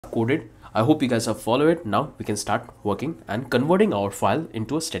coded. I hope you guys have followed it. Now we can start working and converting our file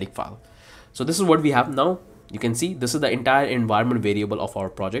into a static file. So this is what we have now. You can see this is the entire environment variable of our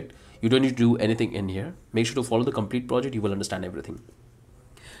project. You don't need to do anything in here. Make sure to follow the complete project. You will understand everything.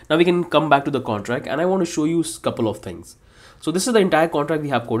 Now we can come back to the contract and I want to show you a couple of things. So this is the entire contract we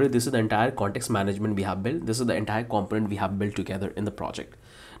have coded. This is the entire context management we have built. This is the entire component we have built together in the project.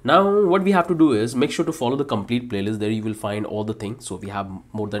 Now what we have to do is make sure to follow the complete playlist. There you will find all the things. So we have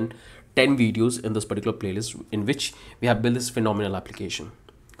more than 10 videos in this particular playlist in which we have built this phenomenal application.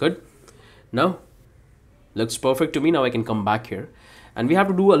 Good. Now looks perfect to me. Now I can come back here and we have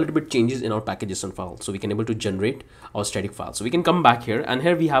to do a little bit changes in our package.json file so we can able to generate our static file. So we can come back here and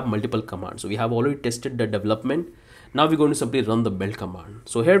here we have multiple commands. So we have already tested the development. Now we're going to simply run the build command.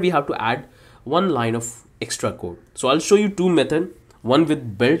 So here we have to add one line of extra code. So I'll show you two methods, one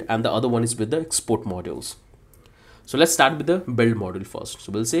with build and the other one is with the export modules. So let's start with the build module first.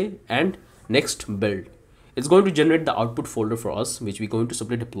 So we'll say and next build. It's going to generate the output folder for us, which we're going to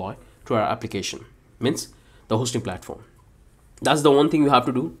simply deploy to our application, means the hosting platform. That's the one thing you have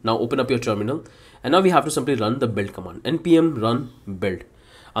to do. Now open up your terminal and now we have to simply run the build command, npm run build.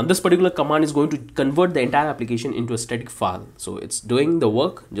 And this particular command is going to convert the entire application into a static file. So it's doing the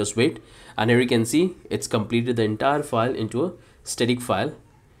work, just wait. And here you can see it's completed the entire file into a static file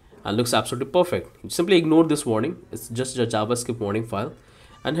and looks absolutely perfect. You simply ignore this warning. It's just a JavaScript warning file.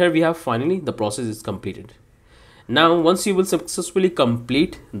 And here we have finally the process is completed. Now, once you will successfully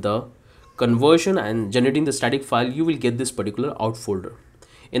complete the conversion and generating the static file, you will get this particular out folder.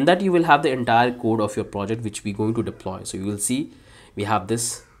 In that you will have the entire code of your project which we're going to deploy. So you will see we have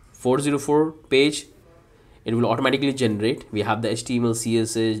this 404 page. It will automatically generate. We have the HTML,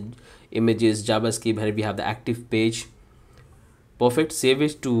 CSS, images, JavaScript. Here we have the active page. Perfect. Save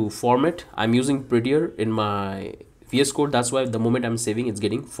it to format. I'm using Prettier in my VS Code. That's why the moment I'm saving, it's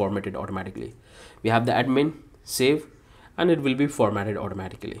getting formatted automatically. We have the admin, save, and it will be formatted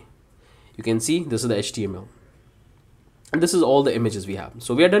automatically. You can see this is the HTML. And this is all the images we have.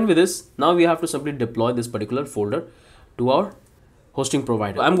 So we are done with this. Now we have to simply deploy this particular folder to our hosting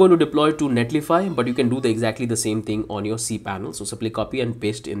provider. I'm going to deploy to Netlify, but you can do exactly the same thing on your cPanel. So simply copy and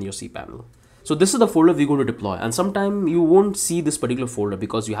paste in your cPanel. So this is the folder we're going to deploy, and sometime you won't see this particular folder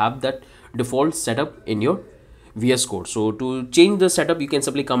because you have that default setup in your VS Code. So to change the setup, you can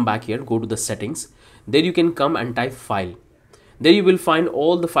simply come back here, go to the settings. There you can come and type file. There you will find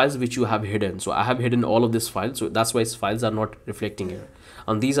all the files which you have hidden. So I have hidden all of these files. So that's why files are not reflecting here.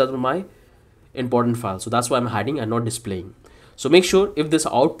 And these are my important files. So that's why I'm hiding and not displaying. So make sure if this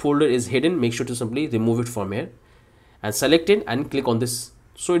out folder is hidden, make sure to simply remove it from here and select it and click on this.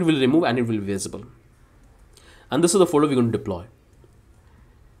 So it will remove and it will be visible. And this is the folder we're going to deploy.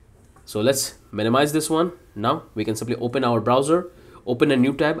 So let's minimize this one. Now we can simply open our browser, open a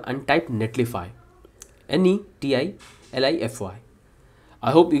new tab and type Netlify. Netlify.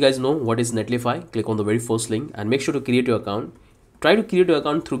 I hope you guys know what is Netlify. Click on the very first link and make sure to create your account. Try to create your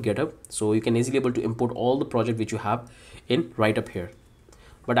account through GitHub so you can easily able to import all the project which you have in right up here.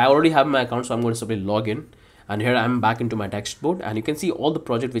 But I already have my account, so I'm going to simply log in. And here I'm back into my dashboard and you can see all the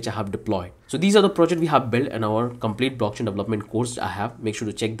project which I have deployed. So these are the project we have built in our complete blockchain development course I have. Make sure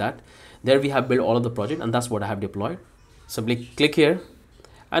to check that. There we have built all of the project and that's what I have deployed. Simply click here.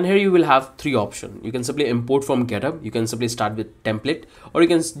 And here you will have three options. You can simply import from GitHub. You can simply start with template or you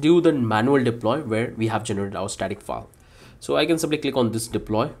can do the manual deploy where we have generated our static file. So I can simply click on this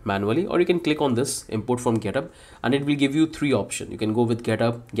deploy manually or you can click on this import from GitHub and it will give you three options. You can go with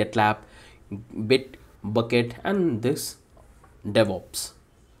GitHub, GitLab, Bitbucket and this DevOps.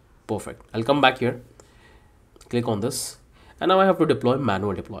 Perfect. I'll come back here, click on this and now I have to deploy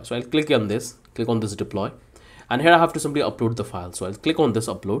manual deploy. So I'll click on this deploy. And here I have to simply upload the file. So I'll click on this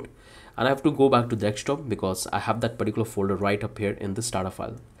upload and I have to go back to the desktop because I have that particular folder right up here in this data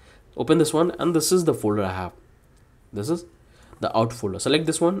file. Open this one and this is the folder I have. This is the out folder. Select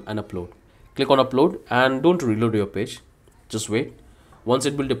this one and upload. Click on upload and don't reload your page. Just wait. Once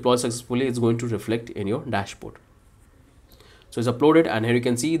it will deploy successfully, it's going to reflect in your dashboard. So it's uploaded and here you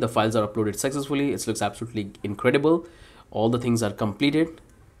can see the files are uploaded successfully. It looks absolutely incredible. All the things are completed.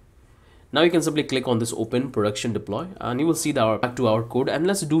 Now you can simply click on this open production deploy and you will see back to our code and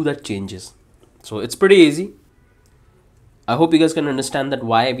let's do that changes. So it's pretty easy. I hope you guys can understand that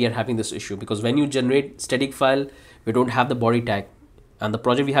why we are having this issue, because when you generate static file, we don't have the body tag and the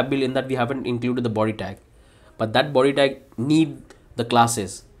project we have built in that we haven't included the body tag, but that body tag need the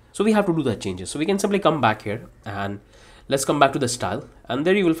classes. So we have to do that changes. So we can simply come back here and let's come back to the style and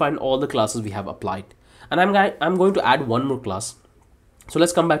there you will find all the classes we have applied. And I'm going to add one more class. So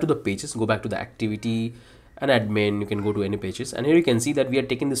let's come back to the pages, go back to the activity an admin, you can go to any pages, and here you can see that we are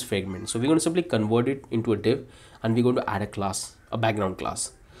taking this fragment. So we're going to simply convert it into a div, and we're going to add a class, a background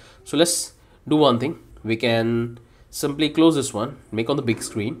class. So let's do one thing. We can simply close this one, make on the big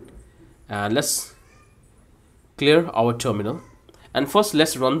screen, and let's clear our terminal. And first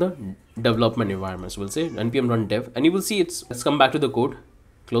let's run the development environment. So we'll say npm run dev, and you will see let's come back to the code,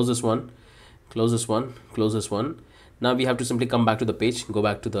 close this one, close this one, close this one. Now we have to simply come back to the page, go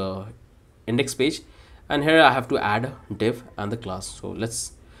back to the index page, and here I have to add a div and the class. So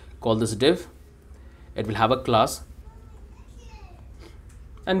let's call this div. It will have a class,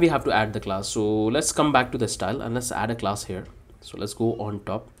 and we have to add the class. So let's come back to the style and let's add a class here. So let's go on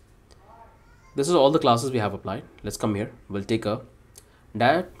top. This is all the classes we have applied. Let's come here. We'll take a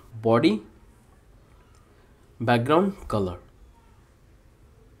that body background color.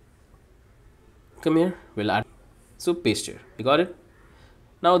 Come here, we'll add. So paste here. You got it?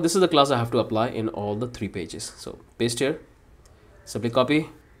 Now this is the class I have to apply in all the 3 pages. So paste here, simply copy,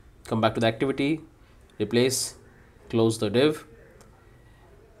 come back to the activity, replace, close the div.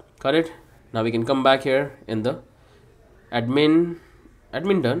 Got it? Now we can come back here in the admin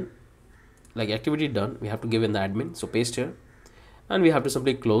done, like activity done, we have to give in the admin. So paste here, and we have to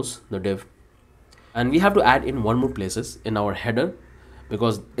simply close the div. And we have to add in one more places in our header,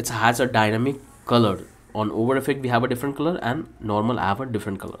 because it has a dynamic color. On over effect we have a different color, and normal I have a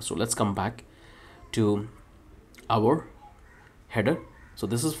different color. So let's come back to our header. So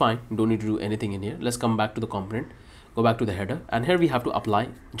this is fine, you don't need to do anything in here. Let's come back to the component, go back to the header, and here we have to apply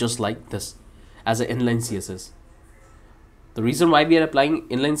just like this as an inline CSS. The reason why we are applying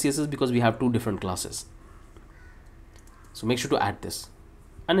inline CSS because we have 2 different classes. So make sure to add this,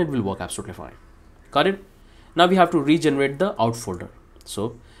 and it will work absolutely fine. Got it? Now we have to regenerate the out folder.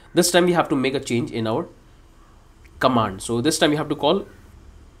 So this time we have to make a change in our command. So this time we have to call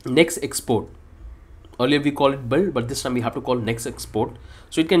next export. Earlier we call it build, but this time we have to call next export.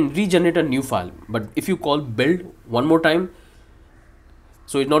 So it can regenerate a new file. But if you call build one more time,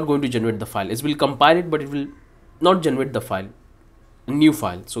 so it's not going to generate the file. It will compile it, but it will not generate the file, a new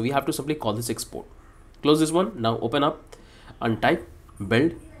file. So we have to simply call this export. Close this one. Now open up and type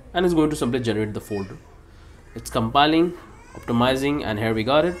build, and it's going to simply generate the folder. It's compiling, optimizing, and here we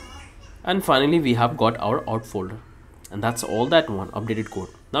got it. And finally we have got our out folder, and that's all that one updated code.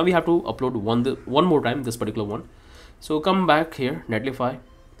 Now we have to upload one more time this particular one. So come back here, Netlify,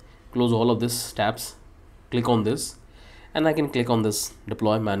 close all of this tabs, click on this, and I can click on this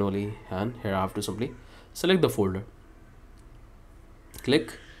deploy manually, and here I have to simply select the folder,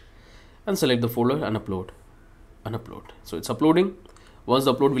 click and select the folder and upload. So it's uploading. Once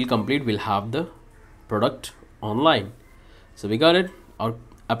the upload will complete, we'll have the product online. So we got it, our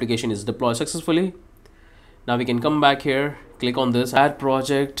application is deployed successfully. Now we can come back here, click on this add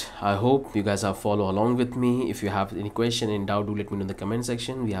project. I hope you guys have followed along with me. If you have any question, in doubt, do let me know in the comment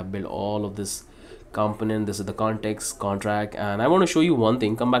section. We have built all of this component. This is the context contract, and I want to show you one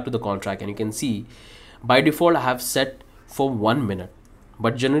thing. Come back to the contract, and you can see by default I have set for 1 minute,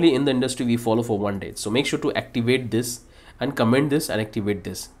 but generally in the industry we follow for 1 day. So make sure to activate this and comment this and activate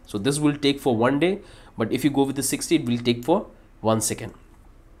this. So this will take for 1 day, but if you go with the 60, it will take for 1 second.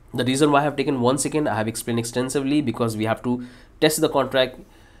 The reason why I have taken 1 second, I have explained extensively, because we have to test the contract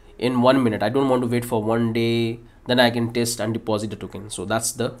in 1 minute. I don't want to wait for 1 day, then I can test and deposit the token. So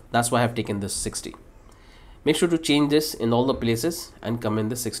that's why I have taken this 60. Make sure to change this in all the places and comment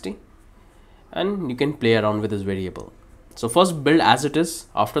the 60, and you can play around with this variable. So first build as it is,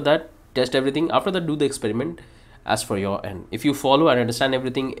 after that test everything, after that do the experiment as per your end. If you follow and understand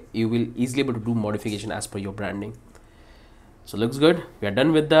everything, you will easily able to do modification as per your branding. So looks good, we are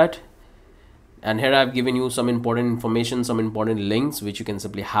done with that. And here I have given you some important information, some important links which you can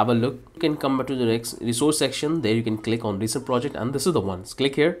simply have a look. You can come back to the next resource section. There you can click on recent project, and this is the ones.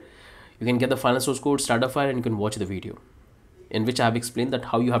 Click here, you can get the final source code, start a file, and you can watch the video in which I have explained that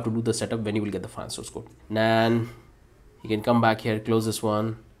how you have to do the setup when you will get the final source code. And you can come back here, close this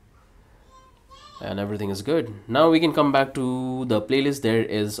one, and everything is good. Now we can come back to the playlist. There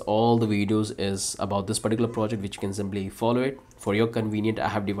is all the videos is about this particular project, which you can simply follow it for your convenience. I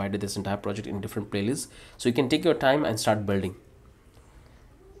have divided this entire project in different playlists, so you can take your time and start building.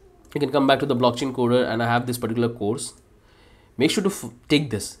 You can come back to the blockchain coder, and I have this particular course. Make sure to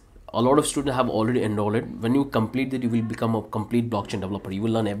take this. A lot of students have already enrolled it. When you complete it, you will become a complete blockchain developer. You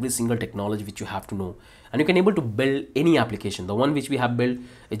will learn every single technology which you have to know, and you can able to build any application. The one which we have built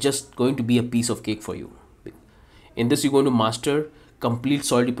is just going to be a piece of cake for you. In this, you're going to master complete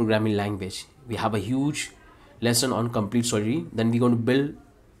Solidity programming language. We have a huge lesson on complete Solidity. Then we're going to build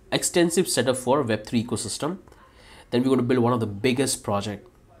extensive setup for Web3 ecosystem. Then we're going to build one of the biggest project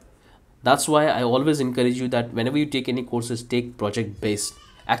That's why I always encourage you that whenever you take any courses, take project based,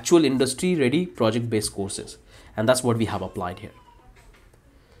 actual industry ready project based courses. And that's what we have applied here.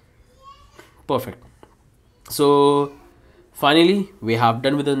 Perfect. So finally, we have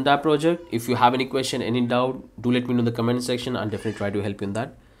done with the entire project. If you have any question, any doubt, do let me know in the comment section. I'll definitely try to help you in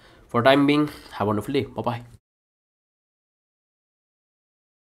that. For time being, have a wonderful day. Bye bye.